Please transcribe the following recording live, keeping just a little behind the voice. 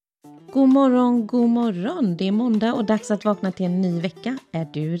God morgon. Det är måndag och dags att vakna till en ny vecka. Är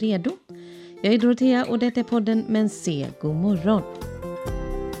du redo? Jag är Dorothea och detta är podden Men se, god morgon.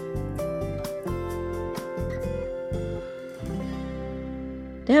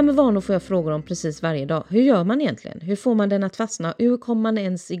 Det här med vanor får jag frågor om precis varje dag. Hur gör man egentligen? Hur får man den att fastna? Hur kommer man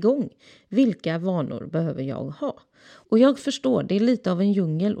ens igång? Vilka vanor behöver jag ha? Och jag förstår, det är lite av en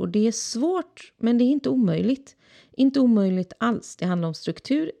djungel och det är svårt, men det är inte omöjligt. Inte omöjligt alls. Det handlar om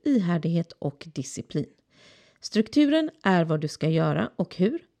struktur, ihärdighet och disciplin. Strukturen är vad du ska göra och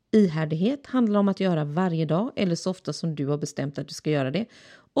hur. Ihärdighet handlar om att göra varje dag eller så ofta som du har bestämt att du ska göra det.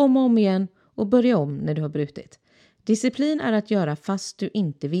 Om och om igen och börja om när du har brutit. Disciplin är att göra fast du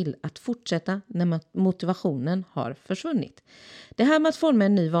inte vill, att fortsätta när motivationen har försvunnit. Det här med att forma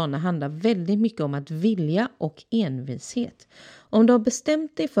en ny vana handlar väldigt mycket om att vilja och envishet. Om du har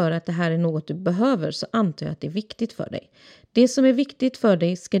bestämt dig för att det här är något du behöver så antar jag att det är viktigt för dig. Det som är viktigt för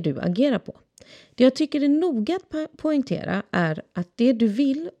dig ska du agera på. Det jag tycker är noga att poängtera är att det du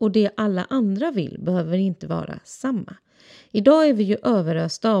vill och det alla andra vill behöver inte vara samma. Idag är vi ju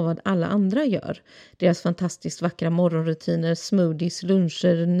överösta av vad alla andra gör. Deras fantastiskt vackra morgonrutiner, smoothies,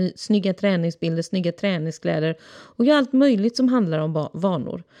 luncher, snygga träningsbilder, snygga träningskläder och allt möjligt som handlar om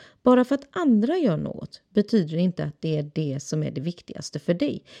vanor. Bara för att andra gör något betyder det inte att det är det som är det viktigaste för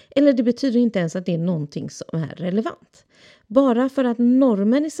dig. Eller det betyder inte ens att det är någonting som är relevant. Bara för att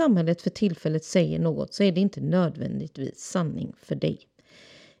normen i samhället för tillfället säger något så är det inte nödvändigtvis sanning för dig.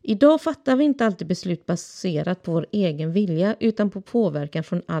 Idag fattar vi inte alltid beslut baserat på vår egen vilja utan på påverkan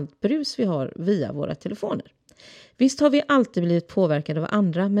från allt brus vi har via våra telefoner. Visst har vi alltid blivit påverkade av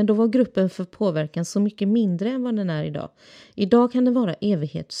andra, men då var gruppen för påverkan så mycket mindre än vad den är idag. Idag kan den vara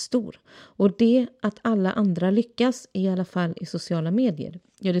evighetsstor. Och det att alla andra lyckas, i alla fall i sociala medier,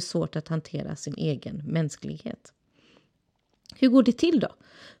 gör det svårt att hantera sin egen mänsklighet. Hur går det till då?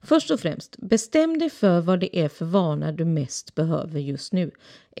 Först och främst, bestäm dig för vad det är för vana du mest behöver just nu.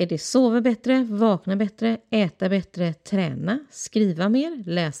 Är det sova bättre, vakna bättre, äta bättre, träna, skriva mer,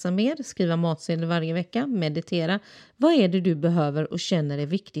 läsa mer, skriva matsedel varje vecka, meditera? Vad är det du behöver och känner är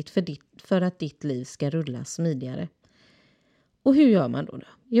viktigt för att ditt liv ska rulla smidigare? Och hur gör man då?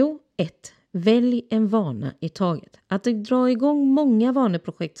 Jo, 1. Välj en vana i taget. Att dra igång många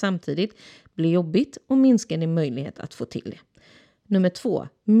vaneprojekt samtidigt blir jobbigt och minskar din möjlighet att få till det. Nummer 2.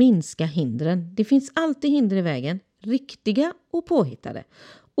 Minska hindren. Det finns alltid hinder i vägen. Riktiga och påhittade.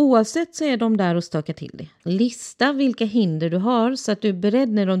 Oavsett så är de där och stökar till det. Lista vilka hinder du har så att du är beredd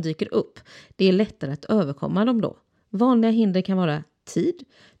när de dyker upp. Det är lättare att överkomma dem då. Vanliga hinder kan vara tid.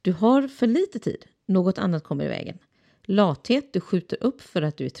 Du har för lite tid. Något annat kommer i vägen. Lathet. Du skjuter upp för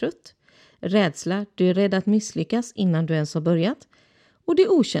att du är trött. Rädsla. Du är rädd att misslyckas innan du ens har börjat. Och det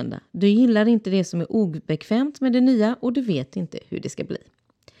okända. Du gillar inte det som är obekvämt med det nya och du vet inte hur det ska bli.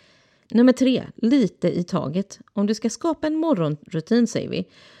 Nummer 3. Lite i taget. Om du ska skapa en morgonrutin säger vi,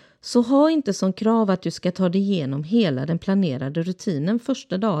 så ha inte som krav att du ska ta dig igenom hela den planerade rutinen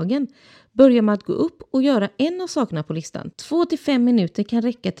första dagen. Börja med att gå upp och göra en av sakerna på listan. 2-5 minuter kan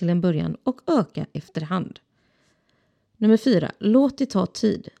räcka till en början och öka efterhand. Nummer 4. Låt det ta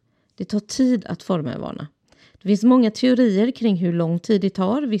tid. Det tar tid att forma en vana. Det finns många teorier kring hur lång tid det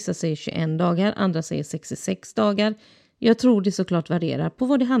tar. Vissa säger 21 dagar, andra säger 66 dagar. Jag tror det såklart varierar på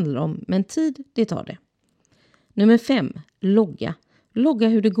vad det handlar om, men tid det tar det. Nummer 5. Logga. Logga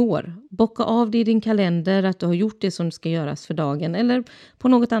hur det går. Bocka av det i din kalender att du har gjort det som ska göras för dagen eller på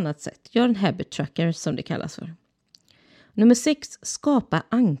något annat sätt. Gör en habit tracker som det kallas för. Nummer 6. Skapa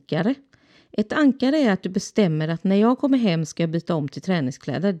ankare. Ett ankare är att du bestämmer att när jag kommer hem ska jag byta om till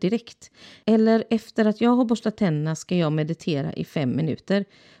träningskläder direkt. Eller efter att jag har borstat tänderna ska jag meditera i 5 minuter.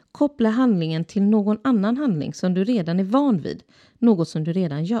 Koppla handlingen till någon annan handling som du redan är van vid. Något som du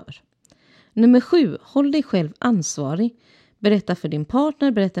redan gör. Nummer 7. Håll dig själv ansvarig. Berätta för din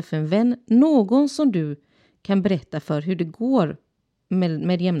partner, berätta för en vän. Någon som du kan berätta för hur det går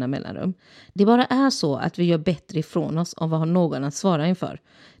med jämna mellanrum. Det bara är så att vi gör bättre ifrån oss om vi har någon att svara inför.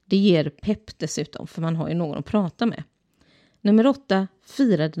 Det ger pepp dessutom för man har ju någon att prata med. Nummer 8.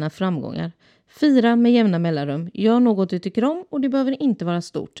 Fira dina framgångar. Fira med jämna mellanrum. Gör något du tycker om och det behöver inte vara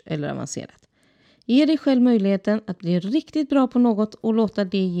stort eller avancerat. Ge dig själv möjligheten att bli riktigt bra på något och låta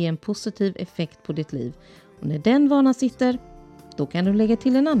det ge en positiv effekt på ditt liv. Och när den vanan sitter, då kan du lägga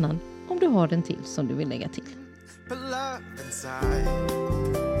till en annan om du har den till som du vill lägga till. Put love inside.